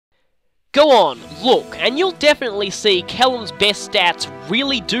Go on, look, and you'll definitely see Kellam's best stats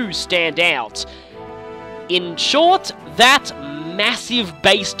really do stand out. In short, that massive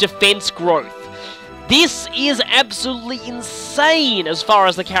base defense growth. This is absolutely insane as far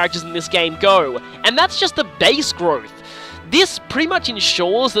as the characters in this game go, and that's just the base growth. This pretty much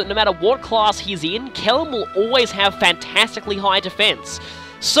ensures that no matter what class he's in, Kellam will always have fantastically high defense.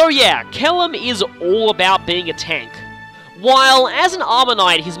 So yeah, Kellam is all about being a tank. While as an Armor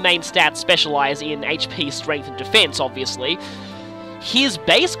Knight his main stats specialise in HP, strength and defense, obviously, his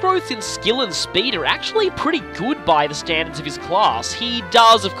base growth in skill and speed are actually pretty good by the standards of his class. He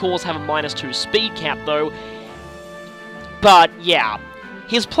does of course have a -2 speed cap though, but yeah,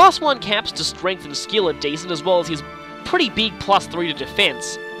 his +1 caps to strength and skill are decent, as well as his pretty big +3 to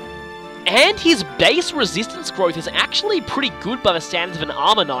defense. And his base resistance growth is actually pretty good by the standards of an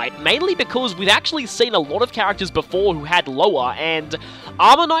Armor Knight, mainly because we've actually seen a lot of characters before who had lower, and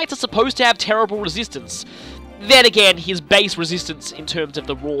Armor Knights are supposed to have terrible resistance. Then again, his base resistance in terms of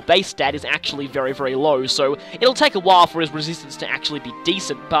the raw base stat is actually very, very low, so it'll take a while for his resistance to actually be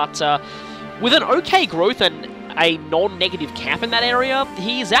decent, but with an okay growth and a non-negative cap in that area,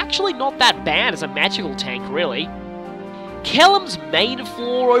 he's actually not that bad as a magical tank, really. Kellam's main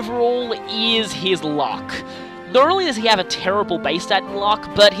flaw overall is his luck. Not only does he have a terrible base stat in luck,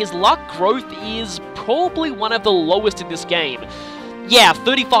 but his luck growth is probably one of the lowest in this game. Yeah,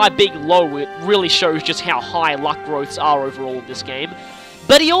 35 being low, it really shows just how high luck growths are overall in this game.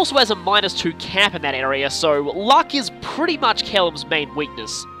 But he also has a -2 cap in that area, so luck is pretty much Kellam's main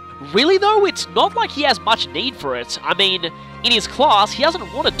weakness. Really though, it's not like he has much need for it. I mean, in his class, he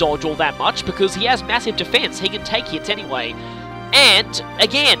doesn't want to dodge all that much because he has massive defense, he can take hits anyway. And,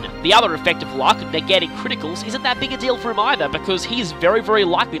 again, the other effect of luck, negating criticals, isn't that big a deal for him either, because he's very, very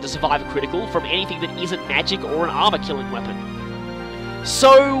likely to survive a critical from anything that isn't magic or an armor-killing weapon.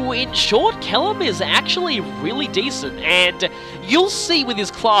 So, in short, Kellam is actually really decent, and you'll see with his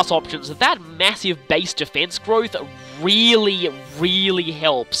class options that that massive base defense growth really, really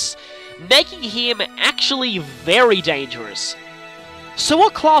helps, making him actually very dangerous. So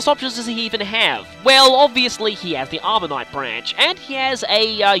what class options does he even have? Well, obviously he has the Armor Knight branch, and he has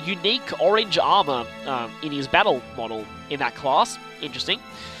a unique orange armor in his battle model in that class. Interesting.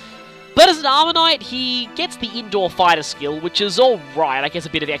 But as an Armor Knight, he gets the Indoor Fighter skill, which is alright. I guess a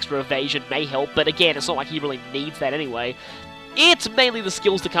bit of extra evasion may help, but again, it's not like he really needs that anyway. It's mainly the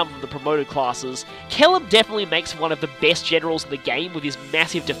skills that come from the promoted classes. Kellam definitely makes one of the best generals in the game with his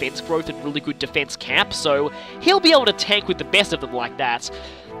massive defense growth and really good defense cap, so he'll be able to tank with the best of them like that.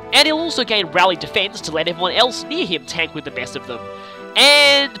 And he'll also gain rally defense to let everyone else near him tank with the best of them.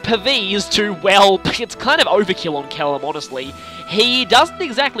 And Pavis to, well, it's kind of overkill on Kellam, honestly. He doesn't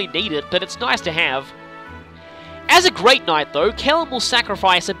exactly need it, but it's nice to have. As a Great Knight, though, Kellam will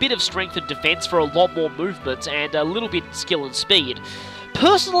sacrifice a bit of strength and defense for a lot more movement and a little bit skill and speed.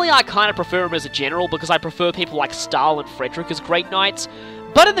 Personally, I kind of prefer him as a general because I prefer people like Stahl and Frederick as Great Knights.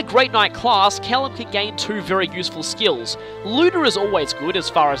 But in the Great Knight class, Kellam can gain two very useful skills. Luna is always good as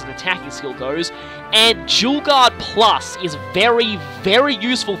far as an attacking skill goes, and Dual Guard Plus is very, very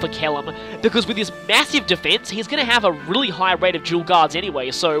useful for Kellam, because with his massive defense, he's going to have a really high rate of Dual Guards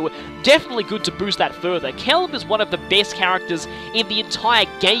anyway, so definitely good to boost that further. Kellam is one of the best characters in the entire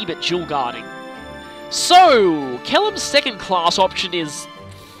game at Dual Guarding. So, Kellam's second class option is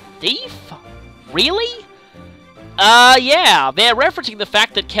Thief? Really? Yeah, they're referencing the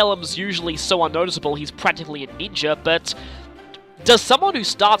fact that Kellam's usually so unnoticeable he's practically a ninja, but does someone who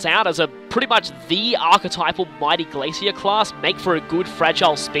starts out as a pretty much the archetypal Mighty Glacier class make for a good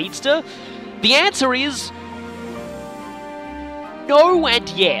fragile speedster? The answer is no and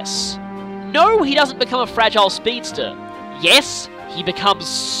yes. No, he doesn't become a fragile speedster. Yes, he becomes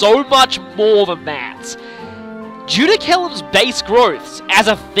so much more than that. Due to Kellam's base growths, as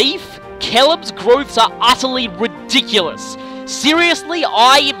a thief, Kellam's growths are utterly ridiculous. Seriously,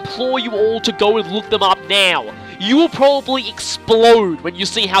 I implore you all to go and look them up now. You will probably explode when you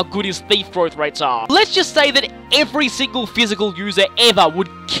see how good his thief growth rates are. Let's just say that every single physical user ever would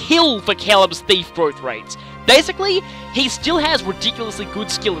kill for Kellam's thief growth rates. Basically, he still has ridiculously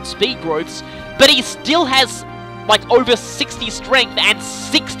good skill and speed growths, but he still has like over 60 strength and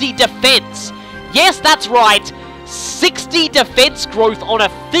 60 defense. Yes, that's right, 60 defense growth on a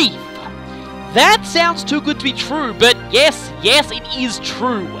thief. That sounds too good to be true, but yes, it is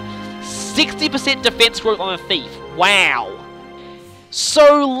true. 60% defense growth on a thief. Wow.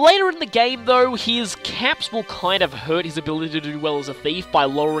 So later in the game though, his caps will kind of hurt his ability to do well as a thief by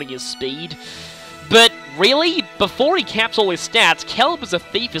lowering his speed. But Really? Before he caps all his stats, Kellam as a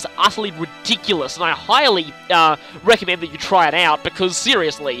thief is utterly ridiculous, and I highly recommend that you try it out, because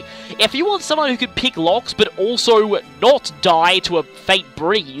seriously, if you want someone who can pick locks but also not die to a faint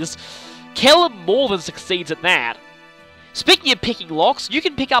breeze, Kellam more than succeeds at that. Speaking of picking locks, you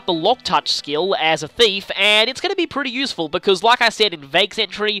can pick up the lock touch skill as a thief, and it's going to be pretty useful, because like I said in Vague's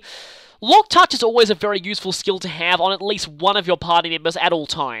entry, lock touch is always a very useful skill to have on at least one of your party members at all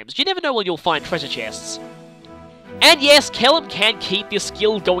times. You never know when you'll find treasure chests. And yes, Kellam can keep this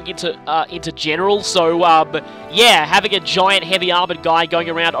skill going into general, so yeah, having a giant heavy armored guy going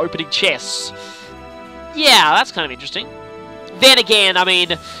around opening chests. Yeah, that's kind of interesting. Then again, I mean,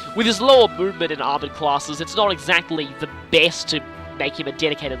 with his lower movement in armored classes, it's not exactly the best to make him a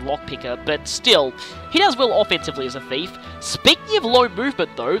dedicated lockpicker, but still, he does well offensively as a thief. Speaking of low movement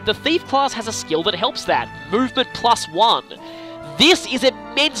though, the thief class has a skill that helps that, movement +1. This is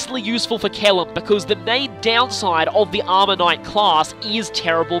immensely useful for Kellam because the main downside of the Armor Knight class is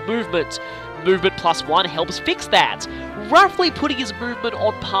terrible movement. Movement +1 helps fix that, roughly putting his movement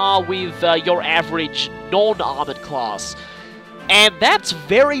on par with your average non-armored class. And that's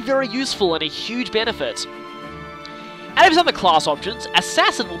very, very useful and a huge benefit. Out of his other class options,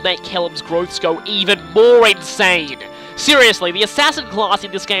 Assassin will make Kellam's growths go even more insane. Seriously, the Assassin class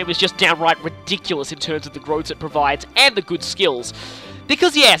in this game is just downright ridiculous in terms of the growths it provides and the good skills.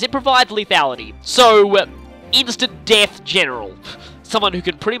 Because yes, it provides lethality. So, instant death general. Someone who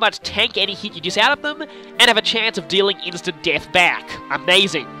can pretty much tank any hit you dish out of them and have a chance of dealing instant death back.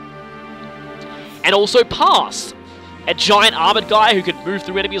 Amazing. And also Pass. A giant armored guy who can move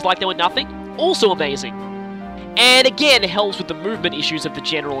through enemies like they were nothing. Also amazing. And again, helps with the movement issues of the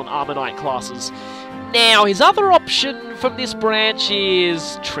General and Armor Knight classes. Now, his other option from this branch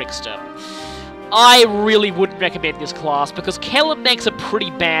is Trickster. I really wouldn't recommend this class because Kellam makes a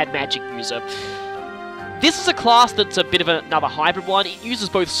pretty bad magic user. This is a class that's a bit of another hybrid one. It uses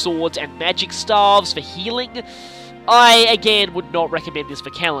both swords and magic staves for healing. I, again, would not recommend this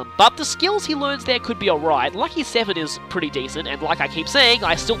for Kellam, but the skills he learns there could be alright. Lucky 7 is pretty decent, and like I keep saying,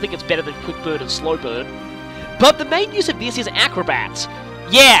 I still think it's better than Quick Burn and Slow Burn. But the main use of this is Acrobat.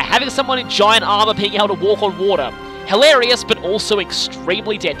 Yeah, having someone in giant armor being able to walk on water. Hilarious, but also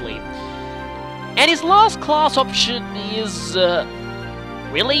extremely deadly. And his last class option is,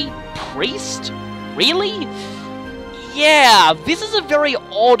 really? Priest? Really? Yeah, this is a very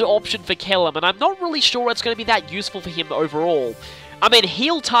odd option for Kellam, and I'm not really sure it's going to be that useful for him overall. I mean,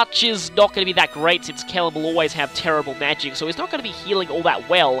 Heal Touch is not going to be that great since Kellam will always have terrible magic, so he's not going to be healing all that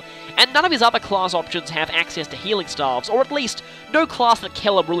well, and none of his other class options have access to healing staves, or at least, no class that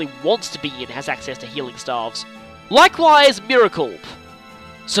Kellam really wants to be in has access to healing staves. Likewise, Miracle.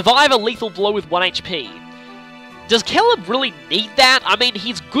 Survive a lethal blow with 1 HP. Does Kellam really need that? I mean,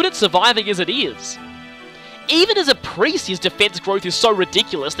 he's good at surviving as it is. Even as a priest, his defense growth is so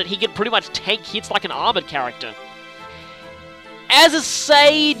ridiculous that he can pretty much tank hits like an armored character. As a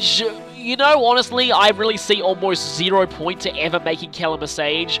sage, you know, honestly, I really see almost 0 point to ever making Kellam a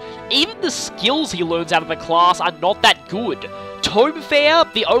sage. Even the skills he learns out of the class are not that good. Tome Fair,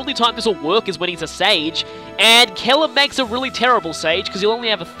 the only time this will work is when he's a sage, and Kellam makes a really terrible sage because he'll only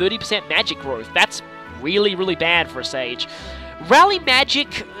have a 30% magic growth. That's really, really bad for a sage. Rally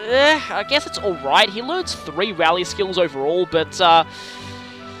Magic, I guess it's alright. He learns 3 rally skills overall, but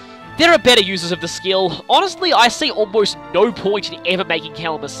there are better users of the skill. Honestly, I see almost no point in ever making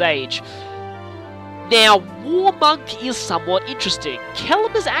Kellam a sage. Now, War Monk is somewhat interesting.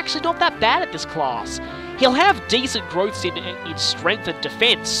 Kellam is actually not that bad at this class. He'll have decent growths in strength and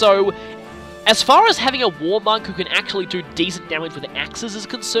defense, so as far as having a War Monk who can actually do decent damage with axes is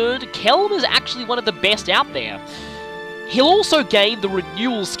concerned, Kellam is actually one of the best out there. He'll also gain the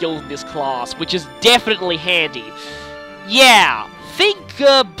renewal skill in this class, which is definitely handy. Yeah, think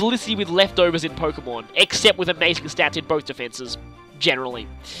Blissey with leftovers in Pokemon, except with amazing stats in both defenses, generally.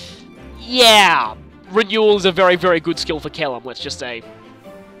 Yeah, renewal is a very, very good skill for Kellam, let's just say.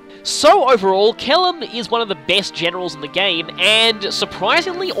 So overall, Kellam is one of the best generals in the game, and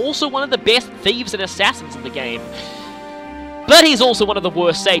surprisingly also one of the best thieves and assassins in the game. But he's also one of the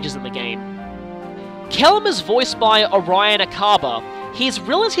worst sages in the game. Kellam is voiced by Orion Akaba. He's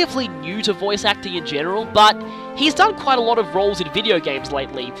relatively new to voice acting in general, but he's done quite a lot of roles in video games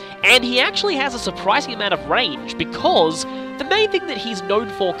lately, and he actually has a surprising amount of range because the main thing that he's known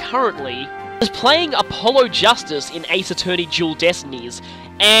for currently is playing Apollo Justice in Ace Attorney Dual Destinies.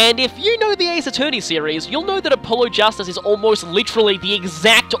 And if you know the Ace Attorney series, you'll know that Apollo Justice is almost literally the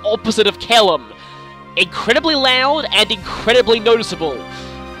exact opposite of Kellam. Incredibly loud and incredibly noticeable.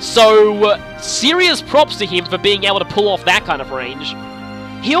 So, serious props to him for being able to pull off that kind of range.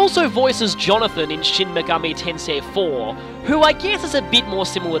 He also voices Jonathan in Shin Megami Tensei 4, who I guess is a bit more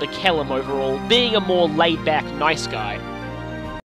similar to Kellam overall, being a more laid-back, nice guy.